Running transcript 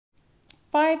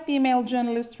5 female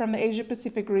journalists from the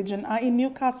Asia-Pacific region are in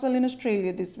Newcastle in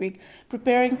Australia this week,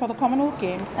 preparing for the Commonwealth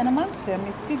Games, and amongst them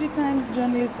is Fiji Times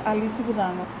journalist Ali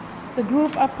Sivudano. The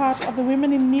group are part of the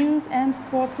Women in News and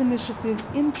Sports initiatives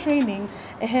in training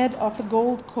ahead of the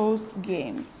Gold Coast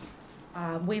Games.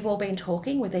 We've all been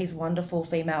talking with these wonderful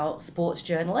female sports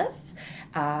journalists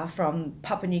from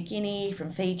Papua New Guinea,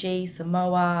 from Fiji,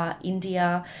 Samoa,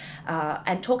 India,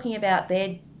 and talking about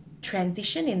their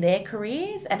transition in their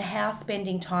careers and how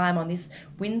spending time on this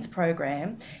WINS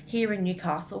program here in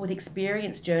Newcastle with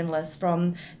experienced journalists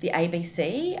from the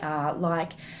ABC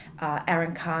like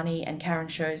Aaron Carney and Karen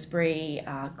Shrewsbury,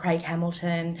 Craig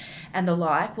Hamilton and the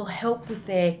like will help with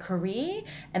their career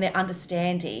and their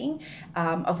understanding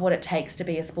of what it takes to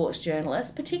be a sports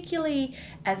journalist, particularly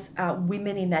as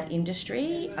women in that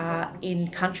industry in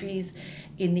countries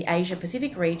in the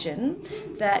Asia-Pacific region,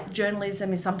 that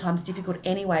journalism is sometimes difficult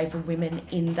anyway for women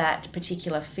in that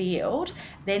particular field,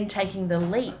 then taking the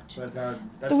leap.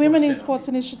 The Women in Sports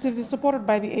initiatives is supported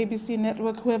by the ABC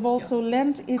network, who have also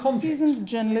lent its seasoned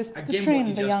journalists to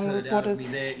train the young reporters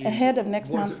ahead of next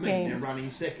month's games.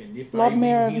 Lord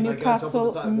Mayor of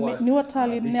Newcastle,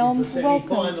 Nuatali Nelms,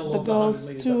 welcomed the girls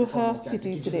to her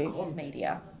city today.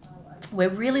 Media. We're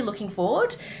really looking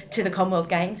forward to the Commonwealth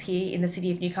Games here in the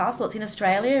city of Newcastle. It's in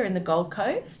Australia, in the Gold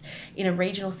Coast, in a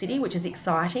regional city, which is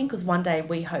exciting because one day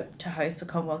we hope to host the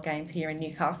Commonwealth Games here in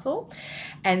Newcastle.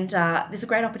 And there's a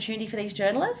great opportunity for these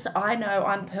journalists. I know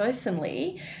I'm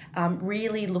personally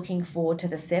really looking forward to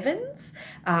the sevens.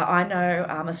 I know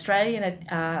Australian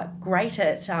are great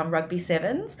at rugby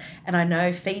sevens, and I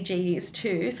know Fiji is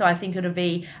too. So I think it'll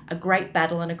be a great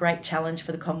battle and a great challenge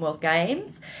for the Commonwealth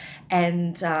Games.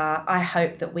 And I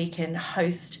hope that we can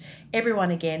host everyone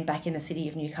again back in the city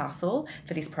of Newcastle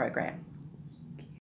for this program.